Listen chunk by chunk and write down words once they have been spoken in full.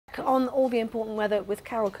On all the important weather with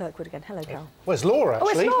Carol Kirkwood again. Hello, Carol. Well, it's Laura,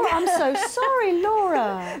 actually. Oh, it's Laura. I'm so sorry,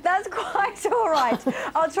 Laura. That's quite all right.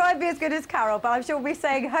 I'll try and be as good as Carol, but I'm sure we'll be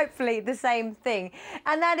saying hopefully the same thing.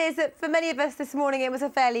 And that is that for many of us this morning it was a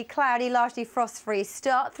fairly cloudy, largely frost-free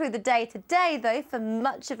start through the day today, though, for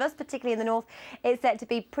much of us, particularly in the north, it's set to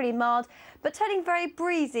be pretty mild, but turning very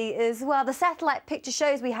breezy as well. The satellite picture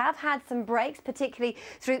shows we have had some breaks, particularly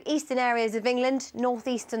through eastern areas of England,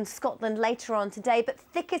 northeastern Scotland later on today, but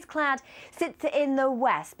thickest cloud sits in the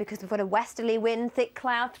west because we've got a westerly wind. Thick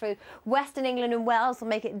cloud through western England and Wales will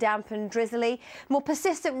make it damp and drizzly. More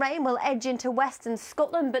persistent rain will edge into western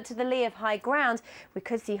Scotland, but to the lee of high ground we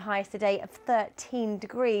could see highs today of 13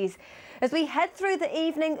 degrees. As we head through the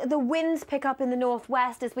evening, the winds pick up in the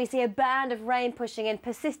northwest as we see a band of rain pushing in.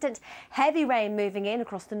 Persistent heavy rain moving in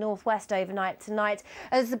across the northwest overnight tonight.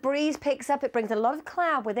 As the breeze picks up, it brings a lot of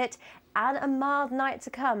cloud with it and a mild night to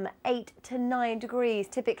come, 8 to 9 degrees,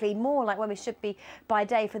 typically more like when we should be by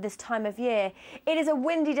day for this time of year. It is a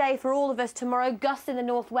windy day for all of us tomorrow. Gusts in the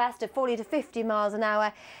northwest of 40 to 50 miles an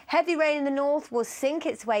hour. Heavy rain in the north will sink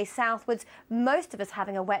its way southwards, most of us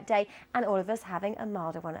having a wet day and all of us having a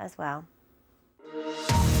milder one as well.